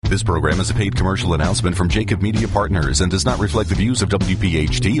This program is a paid commercial announcement from Jacob Media Partners and does not reflect the views of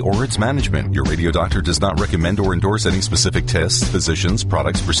WPHT or its management. Your radio doctor does not recommend or endorse any specific tests, physicians,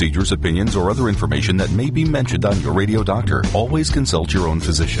 products, procedures, opinions, or other information that may be mentioned on Your Radio Doctor. Always consult your own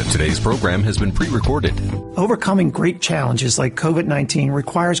physician. Today's program has been pre-recorded. Overcoming great challenges like COVID-19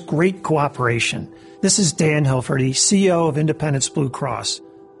 requires great cooperation. This is Dan Hilferty, CEO of Independence Blue Cross.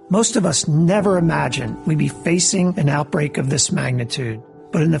 Most of us never imagined we'd be facing an outbreak of this magnitude.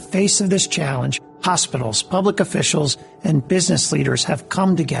 But in the face of this challenge, hospitals, public officials, and business leaders have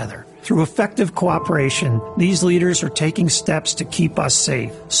come together. Through effective cooperation, these leaders are taking steps to keep us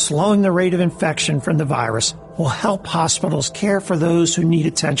safe. Slowing the rate of infection from the virus will help hospitals care for those who need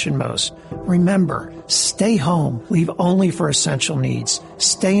attention most. Remember, stay home, leave only for essential needs.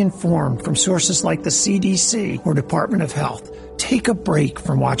 Stay informed from sources like the CDC or Department of Health. Take a break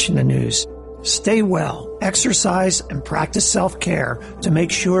from watching the news. Stay well, exercise, and practice self-care to make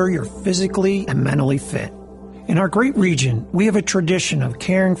sure you're physically and mentally fit. In our great region, we have a tradition of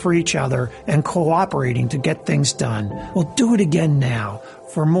caring for each other and cooperating to get things done. We'll do it again now.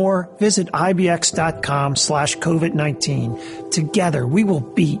 For more, visit ibx.com/COVID-19. Together, we will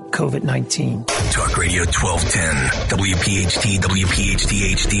beat COVID-19. Talk Radio 1210, WPHT,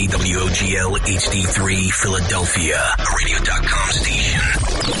 WPHT HD, WOGL HD3, Philadelphia, a radio.com station.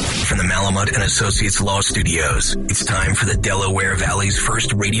 From the Malamut and Associates Law Studios, it's time for the Delaware Valley's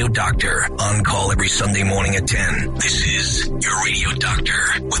first radio doctor, on call every Sunday morning at 10. This is Your Radio Doctor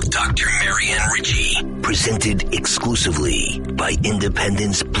with Dr. Marianne Ritchie, presented exclusively by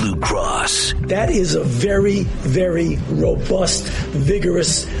Independence Blue Cross. That is a very, very robust,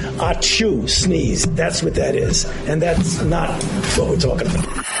 vigorous achoo sneeze. That's what that is. And that's not what we're talking about.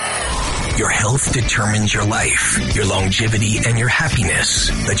 Your health determines your life, your longevity, and your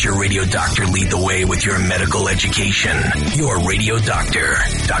happiness. Let your radio doctor lead the way with your medical education. Your Radio Doctor,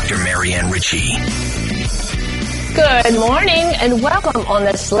 Dr. Marianne Ritchie. Good morning and welcome on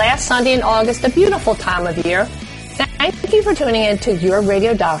this last Sunday in August, a beautiful time of year. Thank you for tuning in to Your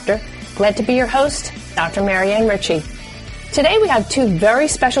Radio Doctor. Glad to be your host, Dr. Marianne Ritchie. Today we have two very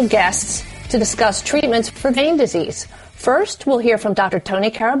special guests to discuss treatments for vein disease. First, we'll hear from Dr.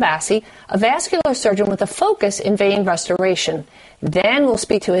 Tony Carabassi, a vascular surgeon with a focus in vein restoration. Then we'll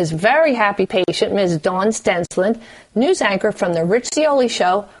speak to his very happy patient, Ms. Dawn Stensland, news anchor from The Rich Zeoli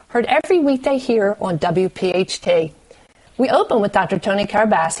Show, heard every weekday here on WPHT. We open with Dr. Tony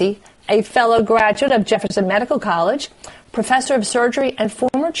Carabassi, a fellow graduate of Jefferson Medical College, professor of surgery, and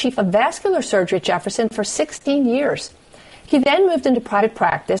former chief of vascular surgery at Jefferson for 16 years. He then moved into private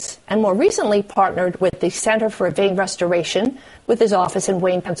practice and more recently partnered with the Center for Vein Restoration with his office in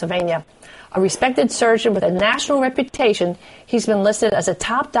Wayne, Pennsylvania. A respected surgeon with a national reputation, he's been listed as a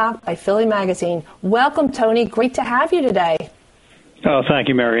top doc by Philly Magazine. Welcome, Tony. Great to have you today. Oh, thank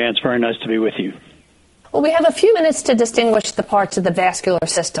you, Marianne. It's very nice to be with you. Well, we have a few minutes to distinguish the parts of the vascular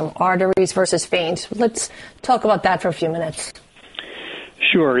system, arteries versus veins. Let's talk about that for a few minutes.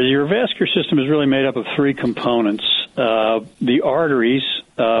 Sure. Your vascular system is really made up of three components. The arteries,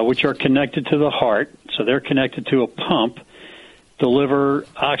 which are connected to the heart, so they're connected to a pump, deliver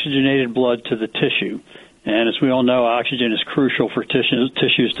oxygenated blood to the tissue. And as we all know, oxygen is crucial for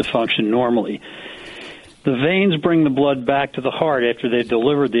tissues to function normally. The veins bring the blood back to the heart after they've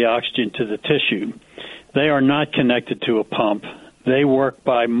delivered the oxygen to the tissue. They are not connected to a pump. They work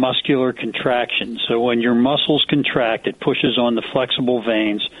by muscular contraction. So when your muscles contract, it pushes on the flexible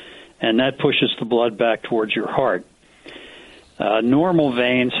veins, and that pushes the blood back towards your heart. Normal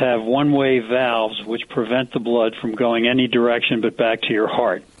veins have one-way valves which prevent the blood from going any direction but back to your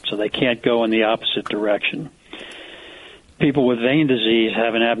heart, so they can't go in the opposite direction. People with vein disease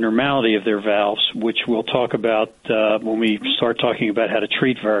have an abnormality of their valves, which we'll talk about when we start talking about how to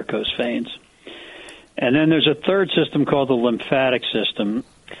treat varicose veins. And then there's a third system called the lymphatic system.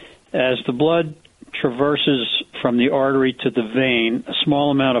 As the blood traverses from the artery to the vein, a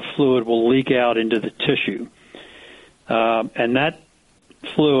small amount of fluid will leak out into the tissue. And that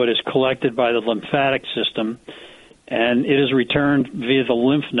fluid is collected by the lymphatic system, and it is returned via the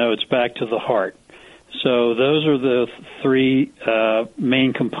lymph nodes back to the heart. So those are the three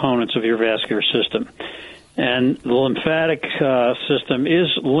main components of your vascular system. And the lymphatic system is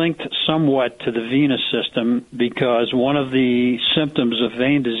linked somewhat to the venous system because one of the symptoms of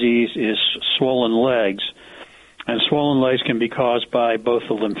vein disease is swollen legs. And swollen legs can be caused by both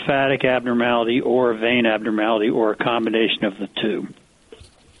a lymphatic abnormality or a vein abnormality or a combination of the two.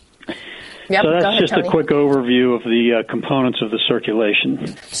 Yep, so that's just Tony. A quick overview of the components of the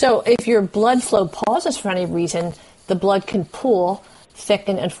circulation. So if your blood flow pauses for any reason, the blood can pool,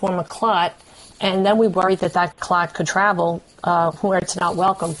 thicken, and form a clot. and then we worry that clot could travel where it's not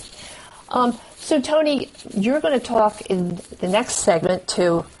welcome. So, Tony, you're going to talk in the next segment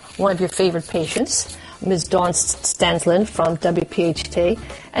to one of your favorite patients, Ms. Dawn Stensland from WPHT,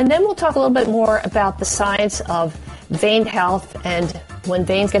 and then we'll talk a little bit more about the science of vein health and when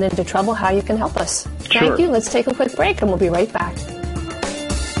veins get into trouble, how you can help us. Sure. Thank you. Let's take a quick break, and we'll be right back.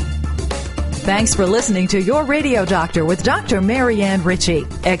 Thanks for listening to Your Radio Doctor with Dr. Marianne Ritchie,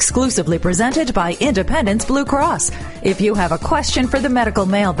 exclusively presented by Independence Blue Cross. If you have a question for the medical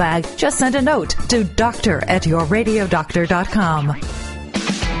mailbag, just send a note to doctor@yourradiodoctor.com.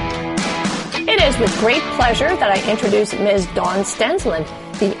 It is with great pleasure that I introduce Ms. Dawn Stensland,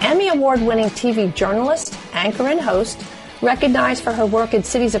 the Emmy Award-winning TV journalist, anchor, and host, recognized for her work in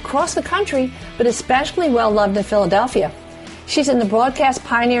cities across the country, but especially well-loved in Philadelphia. She's in the Broadcast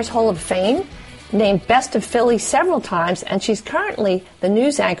Pioneers Hall of Fame, named Best of Philly several times, and she's currently the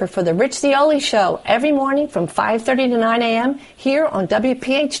news anchor for The Rich Zeoli Show every morning from 5:30 to 9 a.m. here on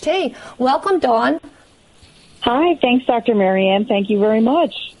WPHT. Welcome, Dawn. Hi, thanks, Dr. Marianne. Thank you very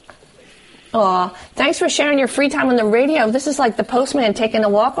much. Thanks for sharing your free time on the radio. This is like the postman taking a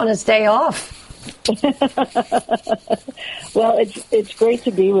walk on his day off. Well, it's great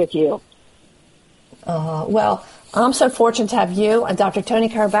to be with you. Well, I'm so fortunate to have you and Dr. Tony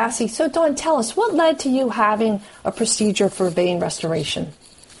Carabassi. So, Dawn, tell us, what led to you having a procedure for vein restoration?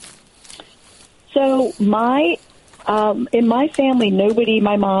 So, in my family,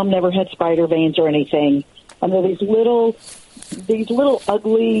 my mom never had spider veins or anything. And there were these little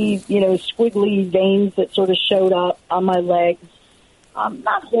ugly, squiggly veins that sort of showed up on my legs.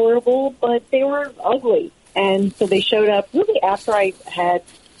 Not horrible, but they were ugly. And so they showed up really after I had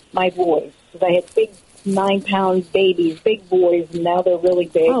my boys. Because I had big 9-pound babies, big boys, and now they're really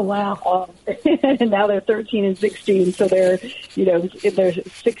big. Oh, wow. And now they're 13 and 16, so they're, in their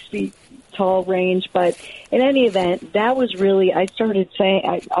 6 feet tall range. But in any event, that was really, I started saying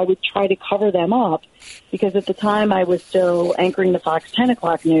I would try to cover them up because at the time I was still anchoring the Fox 10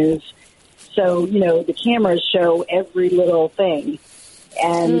 o'clock news. So, the cameras show every little thing.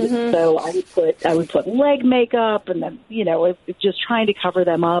 And so I would put leg makeup and then, just trying to cover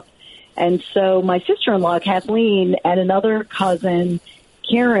them up. And so my sister-in-law, Kathleen, and another cousin,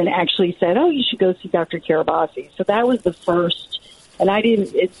 Karen, actually said, "Oh, you should go see Dr. Carabassi." So that was the first. And I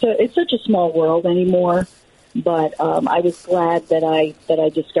didn't. It's such a small world anymore. But I was glad that I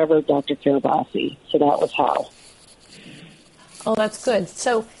discovered Dr. Carabassi. So that was how. Oh, that's good.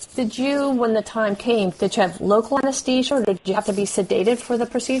 So did you, when the time came, did you have local anesthesia or did you have to be sedated for the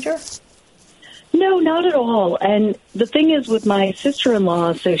procedure? No, not at all. And the thing is with my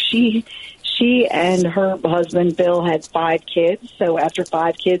sister-in-law, so she and her husband, Bill, had 5 kids. So after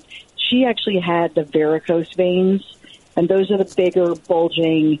 5 kids, she actually had the varicose veins. And those are the bigger,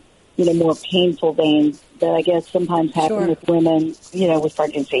 bulging, more painful veins that I guess sometimes happen with women, with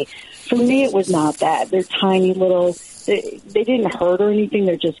pregnancy. For me, it was not that. They're tiny little, they didn't hurt or anything.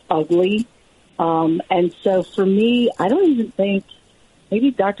 They're just ugly. And so for me, I don't even think,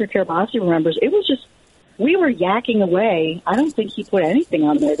 maybe Dr. Carabassi remembers, it was just, we were yakking away. I don't think he put anything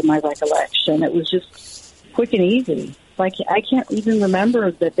on there to my recollection. It was just quick and easy. Like, I can't even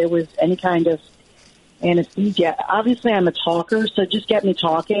remember that there was any kind of anesthesia. Obviously, I'm a talker, so just get me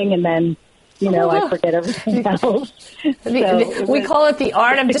talking, and then, I forget everything else. We call it the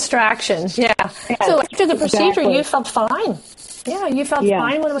art of distraction. Yeah. So after the procedure, you felt fine. Yeah, you felt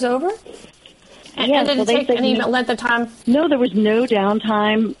fine when it was over? And did it take any length of time? No, there was no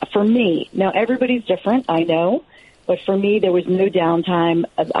downtime for me. Now, everybody's different, I know. But for me, there was no downtime.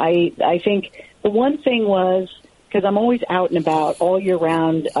 I think the one thing was, because I'm always out and about all year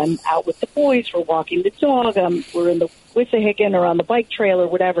round. I'm out with the boys. We're walking the dog. We're in the Wissahickon or on the bike trail or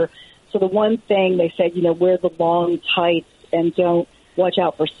whatever. So the one thing they said, wear the long tights and don't watch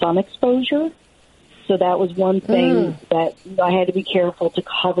out for sun exposure. So that was one thing that I had to be careful to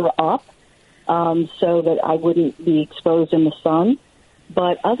cover up. So that I wouldn't be exposed in the sun.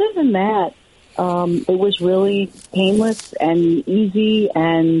 But other than that, it was really painless and easy,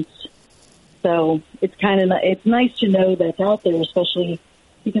 and so it's it's nice to know that's out there, especially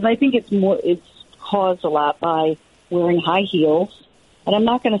because I think it's caused a lot by wearing high heels, and I'm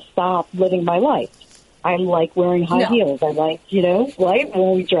not going to stop living my life. I like wearing high heels. I like, right,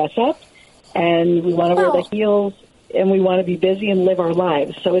 when we dress up, and we want to wear the heels, and we want to be busy and live our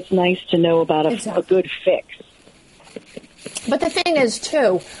lives. So it's nice to know about a good fix. But the thing is,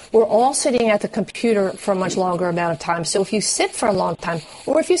 too, we're all sitting at the computer for a much longer amount of time. So if you sit for a long time,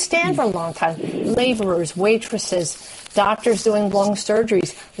 or if you stand for a long time, laborers, waitresses, doctors doing long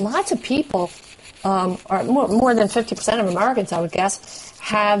surgeries, lots of people or more than 50% of Americans, I would guess,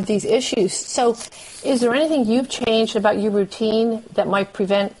 have these issues. So is there anything you've changed about your routine that might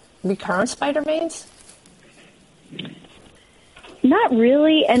prevent recurrent spider veins? Not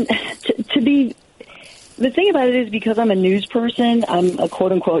really. And the thing about it is, because I'm a news person, I'm a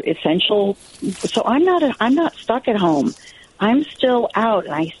quote unquote essential. So I'm not stuck at home. I'm still out,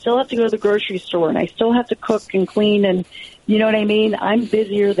 and I still have to go to the grocery store, and I still have to cook and clean, and you know what I mean? I'm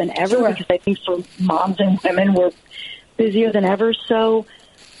busier than ever. Sure. Because I think for moms and women, we're busier than ever. So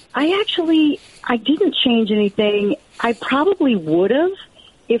I didn't change anything. I probably would have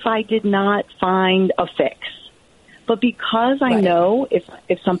if I did not find a fix. But because I know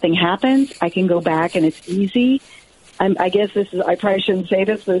if something happens, I can go back and it's easy. I guess I probably shouldn't say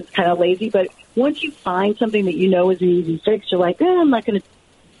this, but it's kind of lazy. But once you find something that you know is an easy fix, you're like, I'm not going to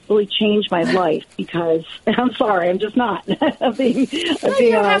really change my life because I'm sorry, I'm just not. I'm being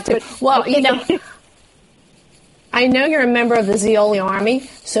honest. But well, I know you're a member of the Zeoli Army,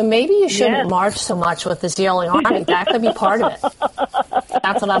 so maybe you shouldn't march so much with the Zeoli Army. That could be part of it.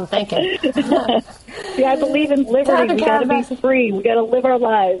 That's what I'm thinking. I believe in liberty. We got to be free. We got to live our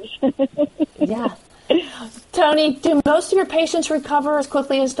lives. Yeah. Tony, do most of your patients recover as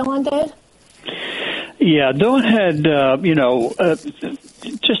quickly as Dawn did? Yeah, Dawn had,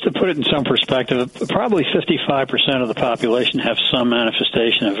 just to put it in some perspective, probably 55% of the population have some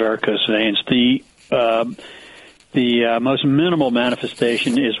manifestation of varicose veins. The most minimal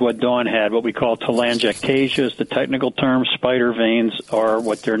manifestation is what Dawn had, what we call telangiectasia is the technical term. Spider veins are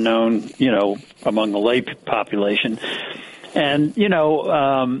what they're known, among the lay population. And,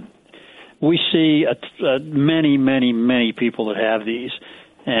 we see many, many, many people that have these.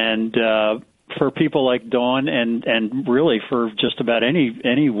 And for people like Dawn and really for just about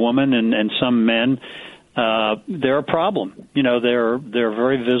any woman and some men, they're a problem. They're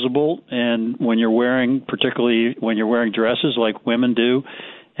very visible, and particularly when you're wearing dresses like women do,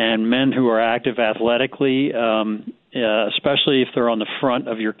 and men who are active athletically, especially if they're on the front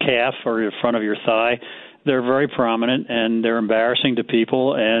of your calf or the front of your thigh, they're very prominent and they're embarrassing to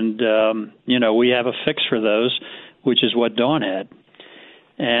people. And we have a fix for those, which is what Dawn had.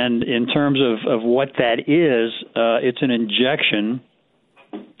 And in terms of what that is, it's an injection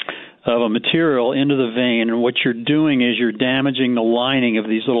of a material into the vein, and what you're doing is you're damaging the lining of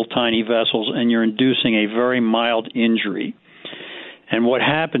these little tiny vessels, and you're inducing a very mild injury. And what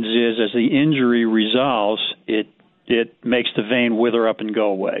happens is, as the injury resolves, it makes the vein wither up and go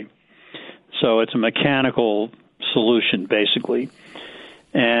away. So it's a mechanical solution, basically.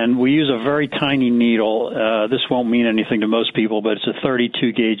 And we use a very tiny needle. This won't mean anything to most people, but it's a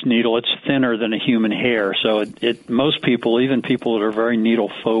 32-gauge needle. It's thinner than a human hair. So most people, even people that are very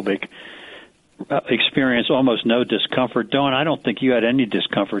needle phobic, experience almost no discomfort. Dawn, I don't think you had any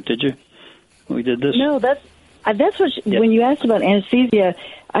discomfort, did you, when we did this? No, that's what when you asked about anesthesia,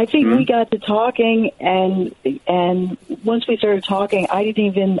 I think we got to talking, and once we started talking, I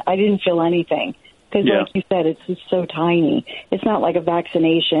didn't feel anything. Because like you said, it's just so tiny. It's not like a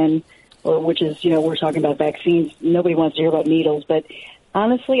vaccination, which is, we're talking about vaccines. Nobody wants to hear about needles. But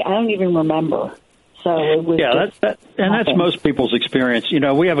honestly, I don't even remember. So it was that's most people's experience.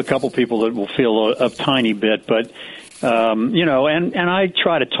 We have a couple people that will feel a tiny bit, but, and I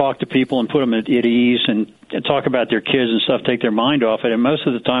try to talk to people and put them at ease and talk about their kids and stuff, take their mind off it. And most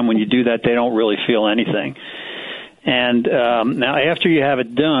of the time when you do that, they don't really feel anything. And now after you have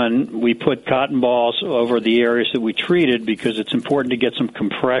it done, we put cotton balls over the areas that we treated because it's important to get some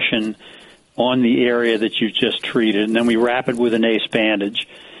compression on the area that you just treated. And then we wrap it with an ACE bandage.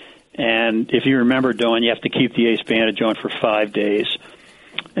 And if you remember, Dawn, you have to keep the ACE bandage on for 5 days.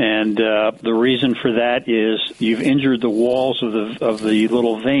 And the reason for that is you've injured the walls of the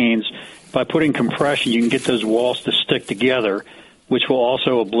little veins. By putting compression, you can get those walls to stick together, which will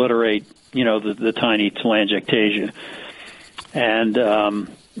also obliterate the tiny telangiectasia. And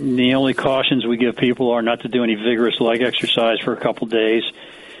the only cautions we give people are not to do any vigorous leg exercise for a couple days.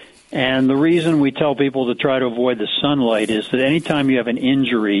 And the reason we tell people to try to avoid the sunlight is that anytime you have an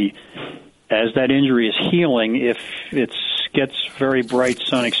injury, as that injury is healing, if it gets very bright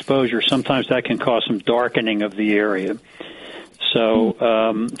sun exposure, sometimes that can cause some darkening of the area. So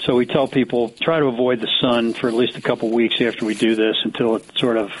we tell people try to avoid the sun for at least a couple weeks after we do this until it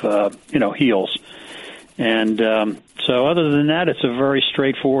sort of heals. And so other than that, it's a very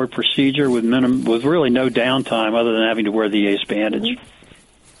straightforward procedure with really no downtime other than having to wear the ACE bandage.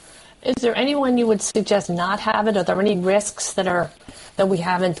 Is there anyone you would suggest not have it? Are there any risks that we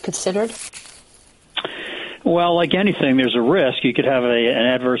haven't considered? Well, like anything, there's a risk. You could have an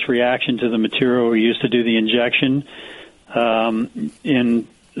adverse reaction to the material we used to do the injection. In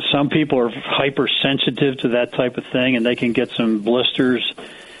some people are hypersensitive to that type of thing, and they can get some blisters,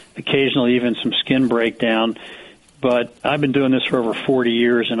 occasionally even some skin breakdown. But I've been doing this for over 40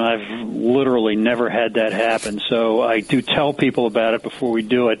 years, and I've literally never had that happen. So I do tell people about it before we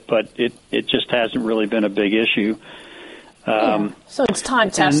do it, but it just hasn't really been a big issue. So it's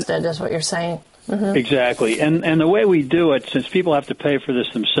time-tested is what you're saying. Mm-hmm. Exactly. And the way we do it, since people have to pay for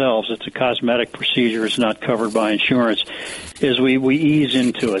this themselves, it's a cosmetic procedure, it's not covered by insurance, is we ease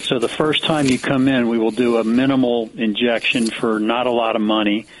into it. So the first time you come in, we will do a minimal injection for not a lot of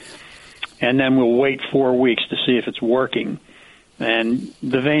money, and then we'll wait 4 weeks to see if it's working. And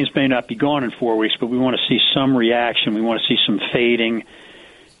the veins may not be gone in 4 weeks, but we want to see some reaction. We want to see some fading.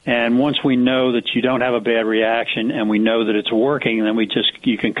 And once we know that you don't have a bad reaction and we know that it's working, then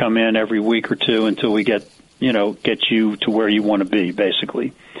you can come in every week or two until we get you to where you want to be,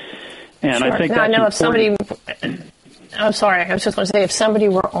 basically. And sure. I think now, that's I know important. if somebody, I'm sorry, I was just going to say, if somebody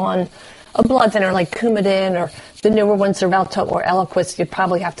were on a blood thinner like Coumadin or the newer ones, Xarelto or Eliquis, you'd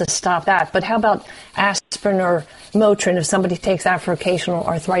probably have to stop that. But how about aspirin or Motrin if somebody takes that for occasional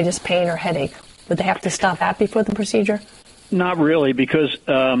arthritis, pain, or headache? Would they have to stop that before the procedure? Not really, because,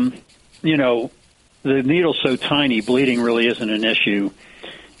 the needle's so tiny, bleeding really isn't an issue.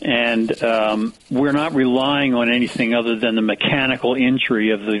 And we're not relying on anything other than the mechanical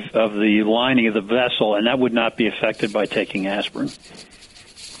injury of the lining of the vessel, and that would not be affected by taking aspirin.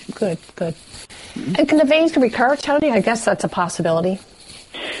 Good. And can the veins recur, Tony? I guess that's a possibility.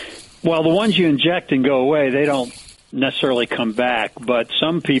 Well, the ones you inject and go away, they don't necessarily come back, but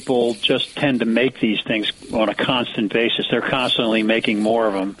some people just tend to make these things on a constant basis. They're constantly making more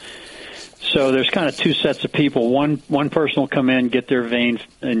of them. So there's kind of two sets of people. One person will come in, get their veins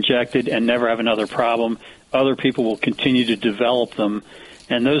injected, and never have another problem. Other people will continue to develop them,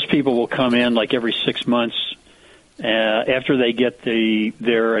 and those people will come in like every 6 months after they get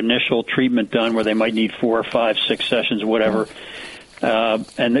their initial treatment done, where they might need 4 or 5, 6 sessions, whatever,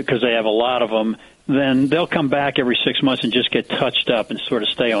 and because they have a lot of them. Then they'll come back every 6 months and just get touched up and sort of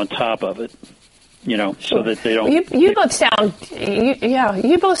stay on top of it, so that they don't. You both sound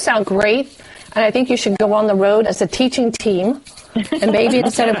great, and I think you should go on the road as a teaching team. And maybe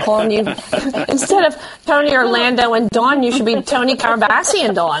instead of Tony Orlando and Dawn, you should be Tony Carabassi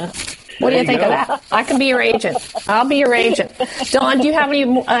and Dawn. What do you think of that? I can be your agent. I'll be your agent. Dawn, do you have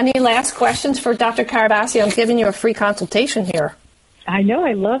any last questions for Dr. Carabassi? I'm giving you a free consultation here. I know.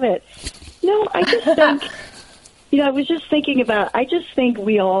 I love it. No, I just think, I was just thinking I just think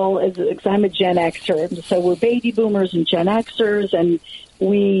we all, because I'm a Gen Xer, so we're baby boomers and Gen Xers, and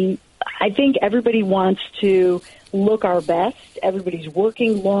I think everybody wants to look our best. Everybody's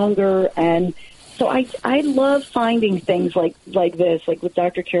working longer, and so I love finding things like this, like with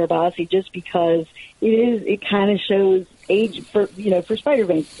Dr. Carabassi, just because it kind of shows age, for spider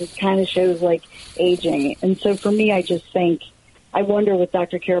veins, it kind of shows like aging. And so for me, I just think, I wonder with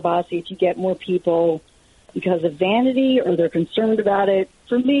Dr. Carabassi if you get more people because of vanity or they're concerned about it.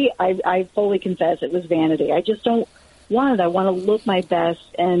 For me, I fully confess it was vanity. I just don't want it. I want to look my best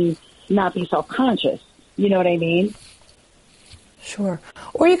and not be self-conscious. You know what I mean? Sure.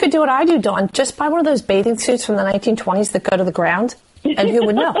 Or you could do what I do, Dawn. Just buy one of those bathing suits from the 1920s that go to the ground, and who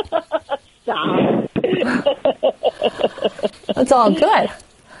would know? Stop. That's all good.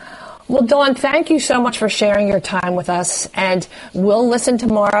 Well, Dawn, thank you so much for sharing your time with us, and we'll listen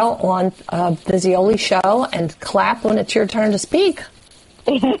tomorrow on the Zeoli Show and clap when it's your turn to speak.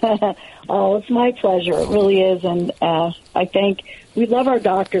 Oh, it's my pleasure. It really is, and I think we love our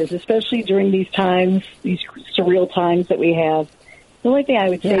doctors, especially during these times, these surreal times that we have. The only thing I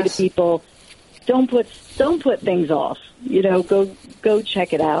would say to people, don't put things off. Go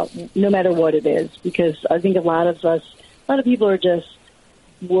check it out, no matter what it is, because I think a lot of people are just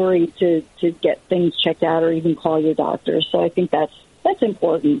worried to get things checked out or even call your doctor. So I think that's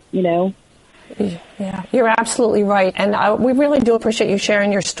important, Yeah, you're absolutely right. And we really do appreciate you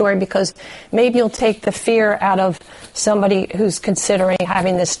sharing your story, because maybe you'll take the fear out of somebody who's considering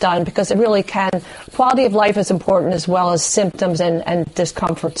having this done, because it really can. Quality of life is important as well as symptoms and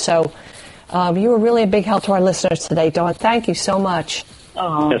discomfort. So you were really a big help to our listeners today, Dawn. Thank you so much.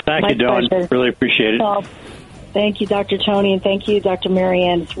 Thank you, Dawn. Pleasure. Really appreciate it. Well, thank you, Dr. Tony, and thank you, Dr.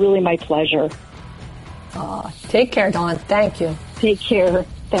 Marianne. It's really my pleasure. Take care, Dawn. Thank you. Take care.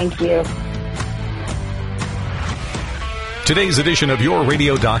 Thank you. Today's edition of Your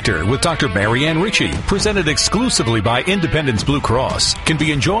Radio Doctor with Dr. Marianne Ritchie, presented exclusively by Independence Blue Cross, can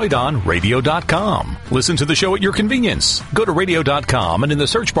be enjoyed on radio.com. Listen to the show at your convenience. Go to radio.com and in the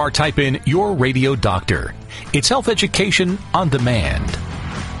search bar type in Your Radio Doctor. It's health education on demand.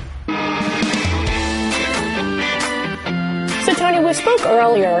 So, Tony, we spoke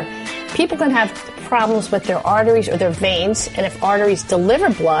earlier, people can have problems with their arteries or their veins, and if arteries deliver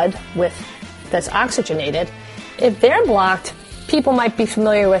blood that's oxygenated, if they're blocked, people might be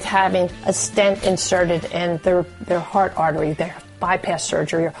familiar with having a stent inserted in their heart artery, their bypass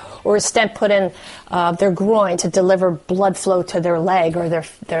surgery, or a stent put in their groin to deliver blood flow to their leg or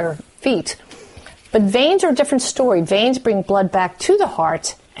their feet. But veins are a different story. Veins bring blood back to the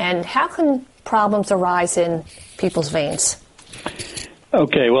heart, and how can problems arise in people's veins?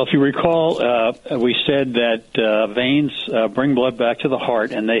 Okay, well, if you recall, we said that veins bring blood back to the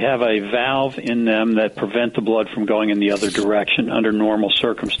heart, and they have a valve in them that prevent the blood from going in the other direction under normal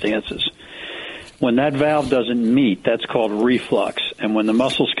circumstances. When that valve doesn't meet, that's called reflux. And when the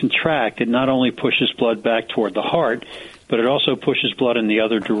muscles contract, it not only pushes blood back toward the heart, but it also pushes blood in the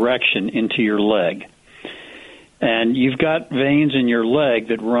other direction into your leg. And you've got veins in your leg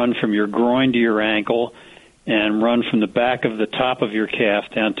that run from your groin to your ankle and run from the back of the top of your calf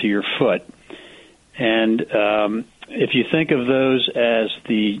down to your foot. And if you think of those as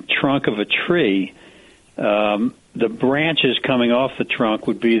the trunk of a tree, the branches coming off the trunk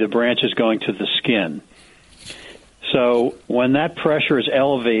would be the branches going to the skin. So when that pressure is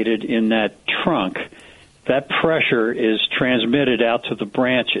elevated in that trunk, that pressure is transmitted out to the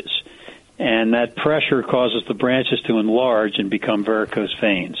branches. And that pressure causes the branches to enlarge and become varicose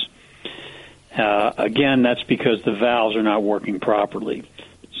veins. Again, that's because the valves are not working properly.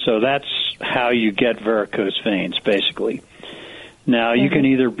 So that's how you get varicose veins, basically. Now, you can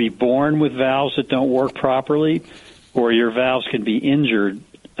either be born with valves that don't work properly, or your valves can be injured.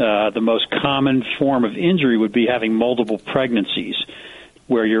 The most common form of injury would be having multiple pregnancies,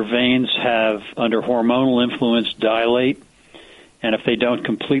 where your veins have, under hormonal influence, dilate. And if they don't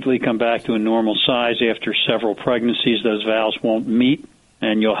completely come back to a normal size after several pregnancies, those valves won't meet,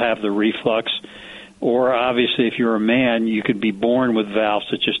 and you'll have the reflux. Or, obviously, if you're a man, you could be born with valves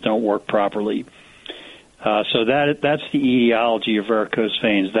that just don't work properly. So that's the etiology of varicose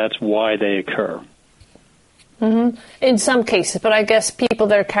veins. That's why they occur. Mm-hmm. In some cases, but I guess people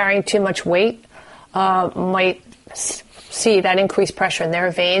that are carrying too much weight might see that increased pressure in their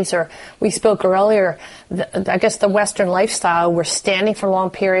veins. Or we spoke earlier, I guess the Western lifestyle, we're standing for long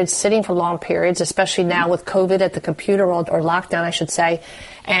periods, sitting for long periods, especially now with COVID at the computer, or lockdown, I should say.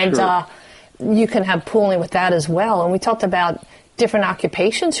 And sure. You can have pooling with that as well. And we talked about different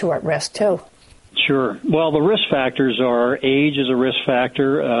occupations who are at risk, too. Sure. Well, the risk factors are age is a risk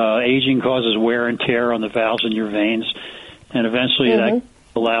factor. Aging causes wear and tear on the valves in your veins, and eventually that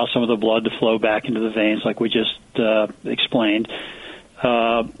allows some of the blood to flow back into the veins, like we just explained.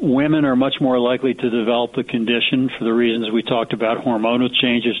 Women are much more likely to develop the condition for the reasons we talked about. Hormonal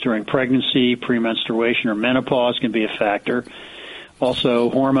changes during pregnancy, premenstruation, or menopause can be a factor. Also,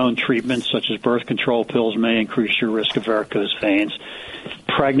 hormone treatments such as birth control pills may increase your risk of varicose veins.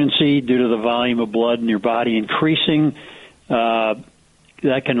 Pregnancy, due to the volume of blood in your body increasing, that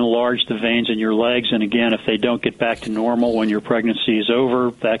can enlarge the veins in your legs. And again, if they don't get back to normal when your pregnancy is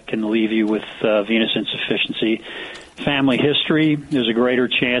over, that can leave you with venous insufficiency. Family history, there's a greater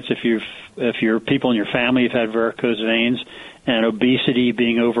chance if your people in your family have had varicose veins, and obesity,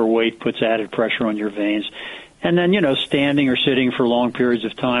 being overweight, puts added pressure on your veins. And then, standing or sitting for long periods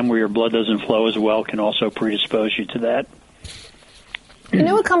of time where your blood doesn't flow as well can also predispose you to that.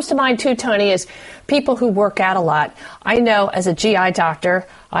 What comes to mind, too, Tony, is people who work out a lot. I know as a GI doctor,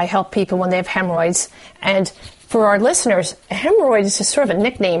 I help people when they have hemorrhoids. And for our listeners, a hemorrhoid is just sort of a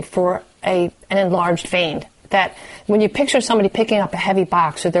nickname for an enlarged vein. That when you picture somebody picking up a heavy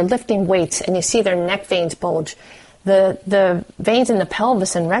box or they're lifting weights and you see their neck veins bulge, the veins in the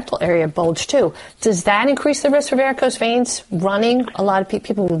pelvis and rectal area bulge, too. Does that increase the risk for varicose veins? Running, a lot of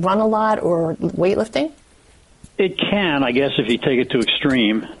people who run a lot, or weightlifting? It can, I guess, if you take it to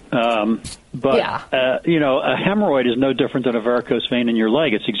extreme. But a hemorrhoid is no different than a varicose vein in your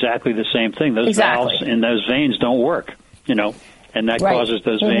leg. It's exactly the same thing. Those valves in those veins don't work, and that causes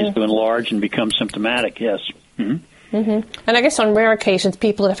those veins to enlarge and become symptomatic, yes. Mm-hmm. Mm-hmm. And I guess on rare occasions,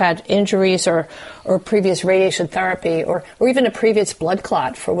 people that have had injuries or previous radiation therapy or even a previous blood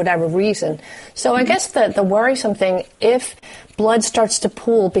clot for whatever reason. So I guess the worrisome thing, if blood starts to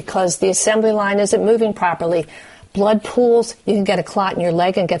pool because the assembly line isn't moving properly, blood pools, you can get a clot in your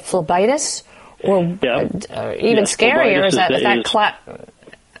leg and get phlebitis, or even scarier is that clot.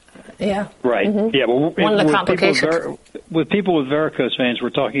 Yeah. Right. Mm-hmm. Yeah. Well, one of the complications. With people with varicose veins, we're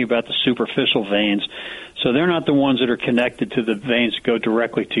talking about the superficial veins. So they're not the ones that are connected to the veins that go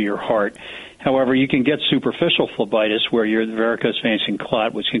directly to your heart. However, you can get superficial phlebitis where your varicose veins can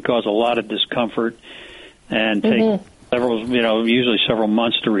clot, which can cause a lot of discomfort and take usually several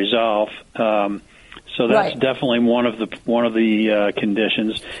months to resolve. So So that's definitely one of the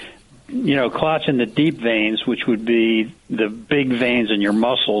conditions. Clots in the deep veins, which would be the big veins in your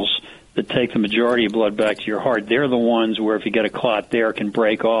muscles that take the majority of blood back to your heart, they're the ones where if you get a clot there, it can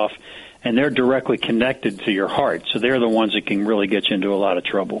break off, and they're directly connected to your heart. So they're the ones that can really get you into a lot of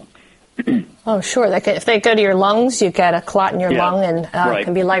trouble. Oh, sure. If they go to your lungs, you get a clot in your lung, and it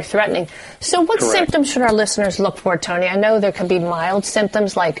can be life-threatening. So what symptoms should our listeners look for, Tony? I know there can be mild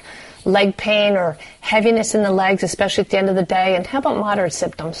symptoms like leg pain or heaviness in the legs, especially at the end of the day. And how about moderate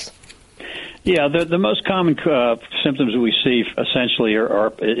symptoms? Yeah, the most common symptoms we see essentially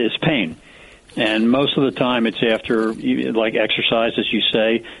is pain. And most of the time it's after, like exercise, as you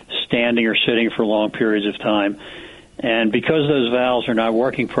say, standing or sitting for long periods of time. And because those valves are not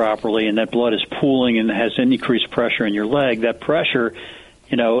working properly and that blood is pooling and has increased pressure in your leg, that pressure,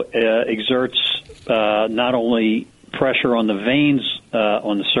 exerts not only pressure on the veins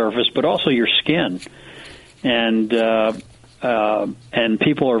on the surface, but also your skin. And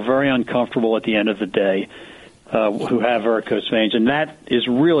people are very uncomfortable at the end of the day who have varicose veins. And that is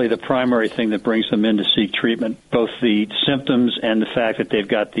really the primary thing that brings them in to seek treatment, both the symptoms and the fact that they've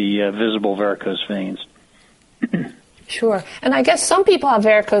got the visible varicose veins. Sure. And I guess some people have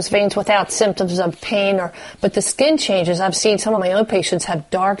varicose veins without symptoms of pain, but the skin changes. I've seen some of my own patients have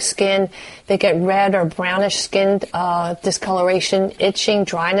dark skin. They get red or brownish skin discoloration, itching,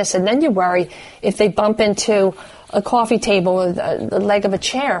 dryness, and then you worry if they bump into a coffee table or the leg of a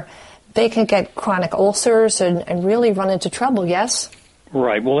chair, they can get chronic ulcers and really run into trouble, yes?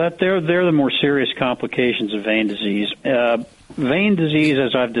 Right. Well, they're the more serious complications of vein disease. Vein disease,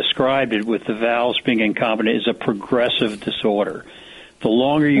 as I've described it, with the valves being incompetent, is a progressive disorder. The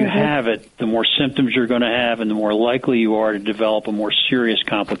longer you have it, the more symptoms you're going to have, and the more likely you are to develop a more serious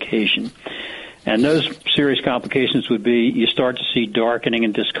complication. And those serious complications would be you start to see darkening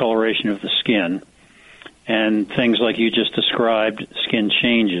and discoloration of the skin, and things like you just described, skin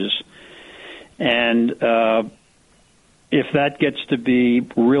changes. And if that gets to be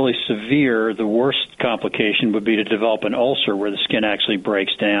really severe, the worst complication would be to develop an ulcer where the skin actually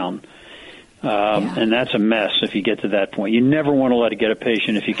breaks down. And that's a mess if you get to that point. You never want to let get a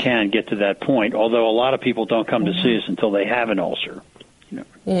patient, if you can, get to that point, although a lot of people don't come to see us until they have an ulcer.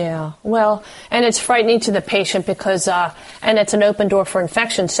 Yeah, well, and it's frightening to the patient because, and it's an open door for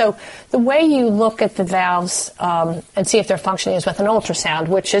infection. So the way you look at the valves and see if they're functioning is with an ultrasound,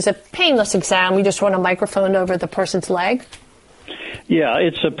 which is a painless exam. We just run a microphone over the person's leg. Yeah,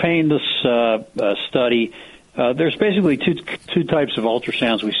 it's a painless study. There's basically two types of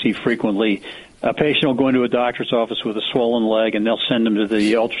ultrasounds we see frequently. A patient will go into a doctor's office with a swollen leg, and they'll send them to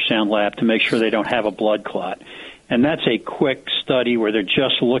the ultrasound lab to make sure they don't have a blood clot. And that's a quick study where they're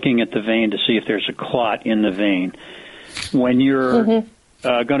just looking at the vein to see if there's a clot in the vein. When you're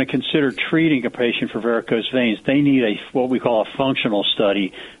going to consider treating a patient for varicose veins, they need what we call a functional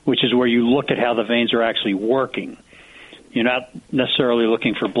study, which is where you look at how the veins are actually working. You're not necessarily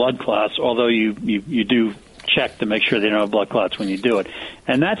looking for blood clots, although you do check to make sure they don't have blood clots when you do it.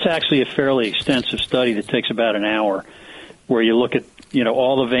 And that's actually a fairly extensive study that takes about an hour, where you look at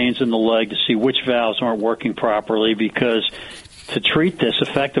all the veins in the leg to see which valves aren't working properly, because to treat this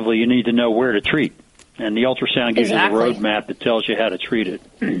effectively, you need to know where to treat. And the ultrasound gives you the roadmap that tells you how to treat it.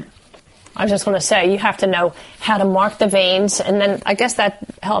 I was just going to say, you have to know how to mark the veins, and then I guess that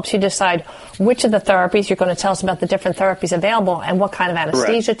helps you decide which of the therapies. You're going to tell us about the different therapies available and what kind of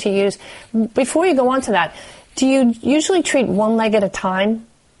anesthesia to use. Before you go on to that, do you usually treat one leg at a time?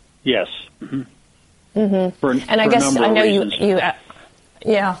 Yes. And I guess I know you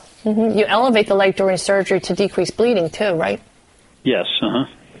elevate the leg during surgery to decrease bleeding too, right? Yes.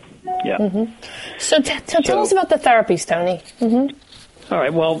 Yeah. So tell us about the therapies, Tony. All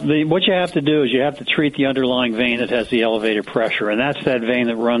right. Well, what you have to do is you have to treat the underlying vein that has the elevated pressure, and that's that vein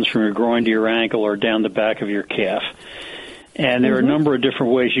that runs from your groin to your ankle or down the back of your calf. And there are a number of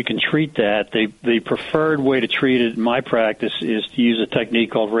different ways you can treat that. The preferred way to treat it in my practice is to use a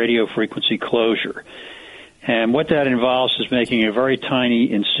technique called radiofrequency closure. And what that involves is making a very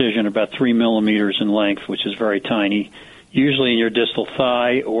tiny incision, about 3 millimeters in length, which is very tiny, usually in your distal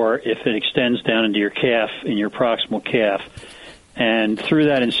thigh, or if it extends down into your calf, in your proximal calf. And through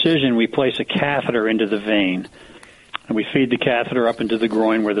that incision, we place a catheter into the vein. And we feed the catheter up into the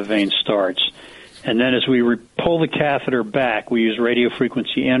groin where the vein starts. And then as we pull the catheter back, we use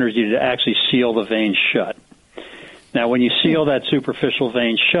radiofrequency energy to actually seal the vein shut. Now, when you seal that superficial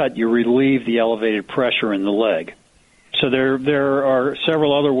vein shut, you relieve the elevated pressure in the leg. So there are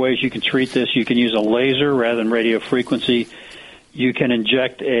several other ways you can treat this. You can use a laser rather than radiofrequency. You can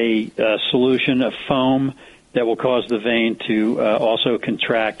inject a solution of foam that will cause the vein to also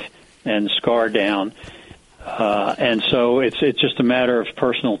contract and scar down. And so it's just a matter of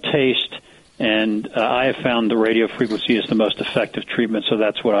personal taste. And I have found the radio frequency is the most effective treatment, so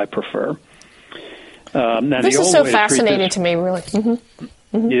that's what I prefer. Now, this is so fascinating to me, really. Mm-hmm.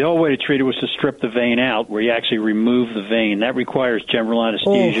 Mm-hmm. The old way to treat it was to strip the vein out, where you actually remove the vein. That requires general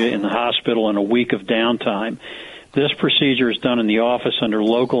anesthesia in the hospital and a week of downtime. This procedure is done in the office under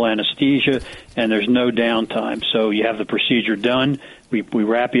local anesthesia, and there's no downtime. So you have the procedure done, we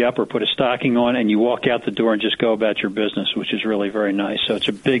wrap you up or put a stocking on, and you walk out the door and just go about your business, which is really very nice. So it's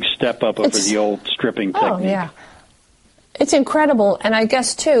a big step up over the old stripping technique. Oh, yeah. It's incredible. And I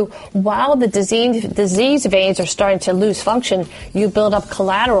guess, too, while the disease veins are starting to lose function, you build up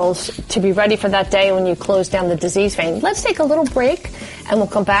collaterals to be ready for that day when you close down the disease vein. Let's take a little break, and we'll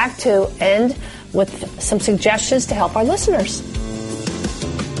come back to end with some suggestions to help our listeners.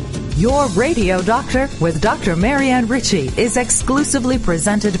 Your Radio Doctor with Dr. Marianne Ritchie is exclusively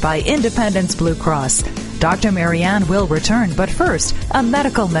presented by Independence Blue Cross. Dr. Marianne will return, but first, a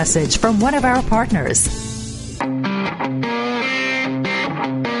medical message from one of our partners.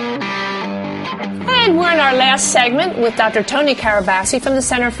 And we're in our last segment with Dr. Tony Carabassi from the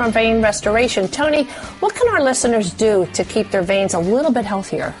Center for Vein Restoration. Tony, what can our listeners do to keep their veins a little bit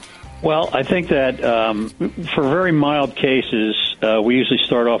healthier? Well, I think that for very mild cases, we usually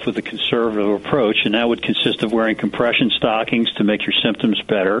start off with a conservative approach, and that would consist of wearing compression stockings to make your symptoms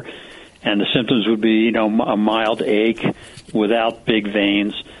better. And the symptoms would be, a mild ache without big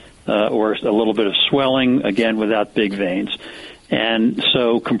veins, or a little bit of swelling, again, without big veins. And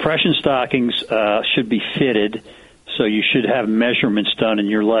so compression stockings should be fitted, so you should have measurements done in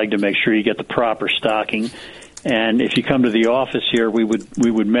your leg to make sure you get the proper stocking. And if you come to the office here, we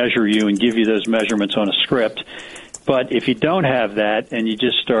would measure you and give you those measurements on a script. But if you don't have that and you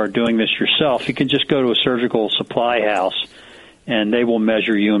just start doing this yourself, you can just go to a surgical supply house, and they will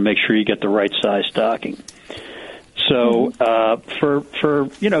measure you and make sure you get the right size stocking. So for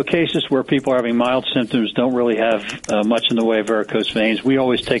cases where people are having mild symptoms, don't really have much in the way of varicose veins, we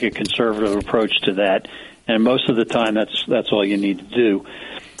always take a conservative approach to that, and most of the time that's all you need to do.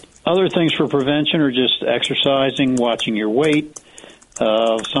 Other things for prevention are just exercising, watching your weight.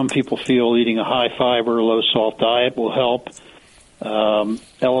 Some people feel eating a high-fiber, low-salt diet will help.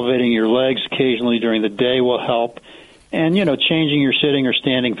 Elevating your legs occasionally during the day will help. And, changing your sitting or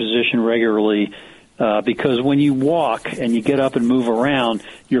standing position regularly, because when you walk and you get up and move around,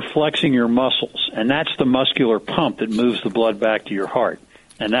 you're flexing your muscles, and that's the muscular pump that moves the blood back to your heart.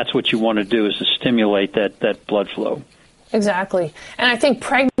 And that's what you want to do, is to stimulate that blood flow. Exactly. And I think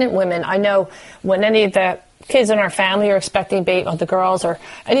pregnant women, I know when any of the kids in our family are expecting baby, or the girls, or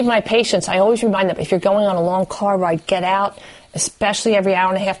any of my patients, I always remind them, if you're going on a long car ride, get out, especially every hour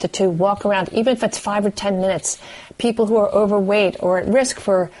and a half to 2, walk around, even if it's 5 or 10 minutes. People who are overweight or at risk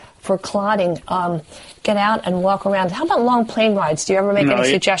for clotting, get out and walk around. How about long plane rides? Do you ever make any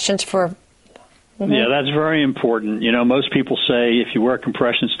suggestions for... Mm-hmm. Yeah, that's very important. Most people say if you wear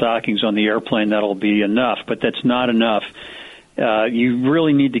compression stockings on the airplane, that'll be enough, but that's not enough. You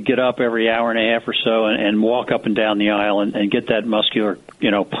really need to get up every hour and a half or so and walk up and down the aisle and get that muscular,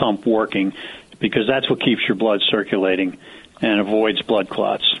 pump working, because that's what keeps your blood circulating and avoids blood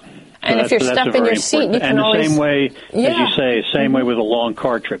clots. And if you're stuck in your seat, you can always... And the same way, as you say, same way with a long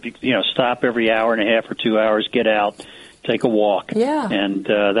car trip. You stop every hour and a half or 2 hours, get out, take a walk. Yeah. And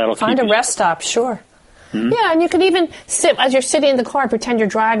that'll find keep a rest stop, sure. Mm-hmm. Yeah, and you can even sit, as you're sitting in the car, pretend you're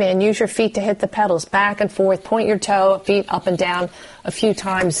driving and use your feet to hit the pedals back and forth, point your feet up and down a few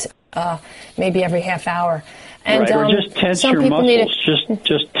times, maybe every half hour. And, right, or just tense your muscles.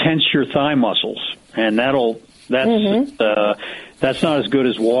 Just tense your thigh muscles, and that's not as good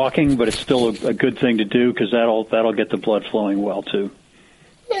as walking, but it's still a good thing to do, because that'll get the blood flowing well too.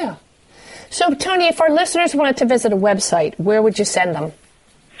 Yeah. So, Tony, if our listeners wanted to visit a website, where would you send them?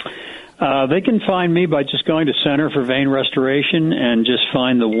 They can find me by just going to Center for Vein Restoration and just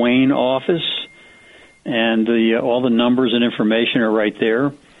find the Wayne office, and all the numbers and information are right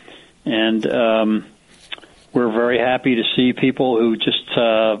there. And we're very happy to see people who just,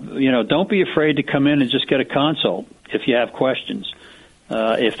 don't be afraid to come in and just get a consult if you have questions.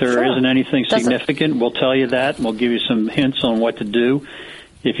 If there isn't anything significant, we'll tell you that, and we'll give you some hints on what to do.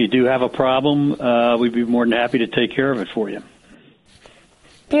 If you do have a problem, we'd be more than happy to take care of it for you.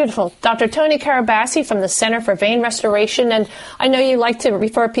 Beautiful. Dr. Tony Carabassi from the Center for Vein Restoration. And I know you like to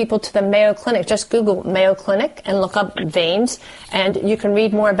refer people to the Mayo Clinic. Just Google Mayo Clinic and look up veins, and you can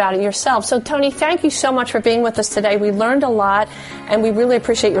read more about it yourself. So, Tony, thank you so much for being with us today. We learned a lot, and we really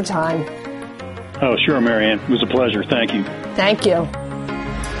appreciate your time. Oh, sure, Marianne. It was a pleasure. Thank you. Thank you.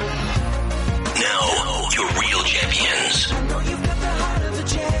 Now, your real champions.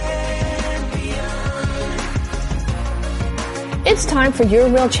 it's time for Your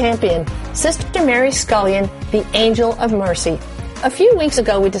Real Champion, Sister Mary Scullion, the Angel of Mercy. A few weeks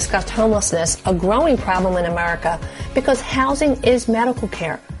ago, we discussed homelessness, a growing problem in America, because housing is medical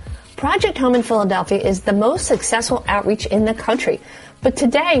care. Project Home in Philadelphia is the most successful outreach in the country. But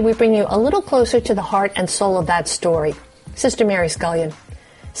today, we bring you a little closer to the heart and soul of that story. Sister Mary Scullion.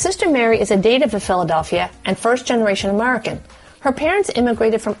 Sister Mary is a native of Philadelphia and first-generation American. Her parents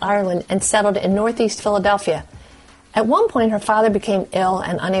immigrated from Ireland and settled in northeast Philadelphia. At one point, her father became ill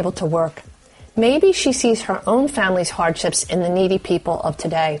and unable to work. Maybe she sees her own family's hardships in the needy people of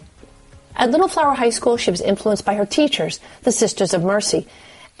today. At Little Flower High School, she was influenced by her teachers, the Sisters of Mercy,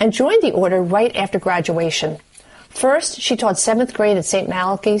 and joined the order right after graduation. First, she taught 7th grade at St.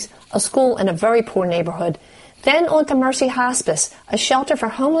 Malachy's, a school in a very poor neighborhood. Then on to Mercy Hospice, a shelter for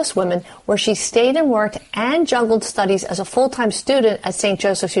homeless women where she stayed and worked and juggled studies as a full-time student at St.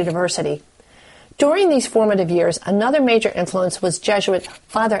 Joseph's University. During these formative years, another major influence was Jesuit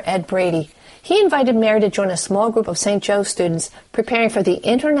Father Ed Brady. He invited Mary to join a small group of St. Joe students preparing for the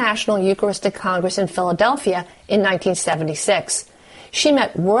International Eucharistic Congress in Philadelphia in 1976. She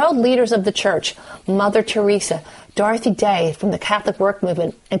met world leaders of the church, Mother Teresa, Dorothy Day from the Catholic Work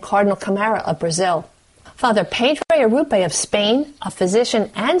Movement, and Cardinal Camara of Brazil. Father Pedro Arrupe of Spain, a physician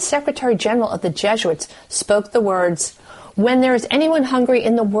and Secretary General of the Jesuits, spoke the words, "When there is anyone hungry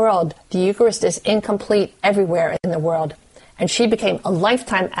in the world, the Eucharist is incomplete everywhere in the world." And she became a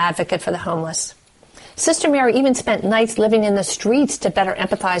lifetime advocate for the homeless. Sister Mary even spent nights living in the streets to better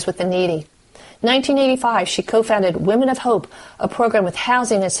empathize with the needy. 1985, she co-founded Women of Hope, a program with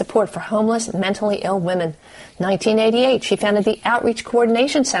housing and support for homeless, mentally ill women. 1988, she founded the Outreach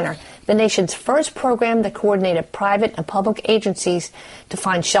Coordination Center, the nation's first program that coordinated private and public agencies to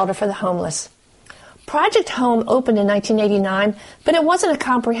find shelter for the homeless. Project Home opened in 1989, but it wasn't a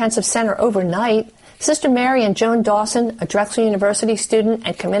comprehensive center overnight. Sister Mary and Joan Dawson, a Drexel University student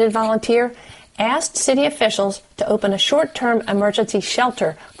and committed volunteer, asked city officials to open a short-term emergency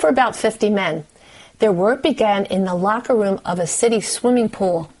shelter for about 50 men. Their work began in the locker room of a city swimming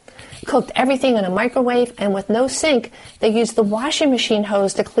pool. Cooked everything in a microwave, and with no sink, they used the washing machine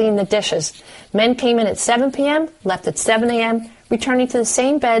hose to clean the dishes. Men came in at 7 p.m., left at 7 a.m., returning to the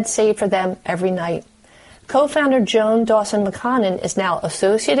same bed saved for them every night. Co-founder Joan Dawson McConnon is now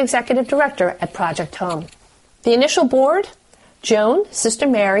Associate Executive Director at Project Home. The initial board? Joan, Sister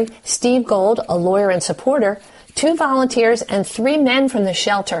Mary, Steve Gold, a lawyer and supporter, 2 volunteers, and 3 men from the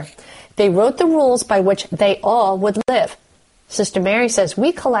shelter. They wrote the rules by which they all would live. Sister Mary says,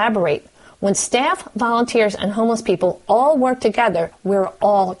 "We collaborate. When staff, volunteers, and homeless people all work together, we're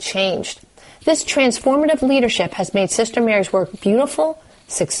all changed." This transformative leadership has made Sister Mary's work beautiful,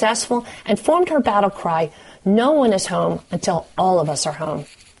 successful, and formed her battle cry, "No one is home until all of us are home."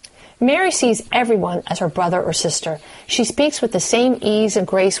 Mary sees everyone as her brother or sister. She speaks with the same ease and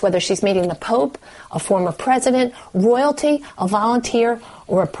grace whether she's meeting the Pope, a former president, royalty, a volunteer,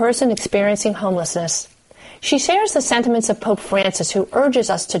 or a person experiencing homelessness. She shares the sentiments of Pope Francis, who urges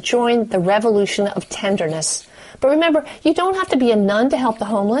us to join the revolution of tenderness. But remember, you don't have to be a nun to help the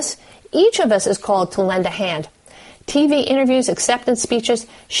homeless. Each of us is called to lend a hand. TV interviews, acceptance speeches,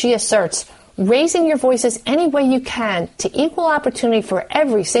 she asserts, raising your voices any way you can to equal opportunity for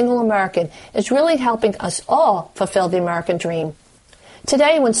every single American is really helping us all fulfill the American dream.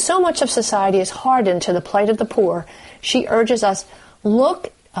 Today, when so much of society is hardened to the plight of the poor, she urges us,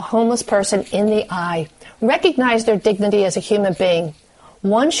 look a homeless person in the eye. Recognize their dignity as a human being.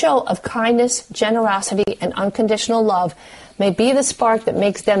 One show of kindness, generosity, and unconditional love may be the spark that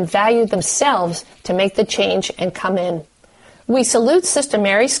makes them value themselves to make the change and come in. We salute Sister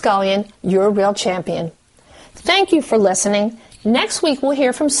Mary Scullion, your real champion. Thank you for listening. Next week, we'll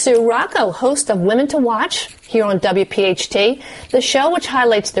hear from Sue Rocco, host of Women to Watch here on WPHT, the show which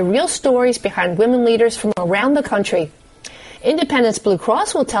highlights the real stories behind women leaders from around the country. Independence Blue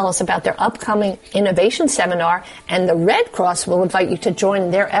Cross will tell us about their upcoming innovation seminar, and the Red Cross will invite you to join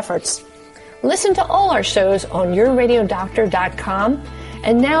their efforts. Listen to all our shows on yourradiodoctor.com.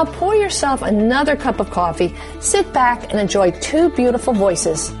 And now pour yourself another cup of coffee, sit back, and enjoy 2 beautiful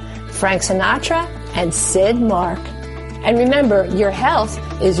voices, Frank Sinatra and Sid Mark. And remember, your health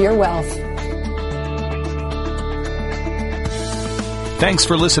is your wealth. Thanks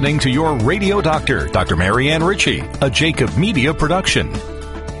for listening to Your Radio Doctor, Dr. Marianne Ritchie, a Jacob Media production.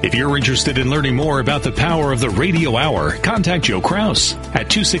 If you're interested in learning more about the power of the radio hour, contact Joe Kraus at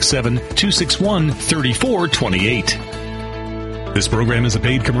 267-261-3428. This program is a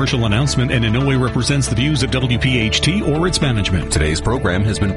paid commercial announcement and in no way represents the views of WPHT or its management. Today's program has been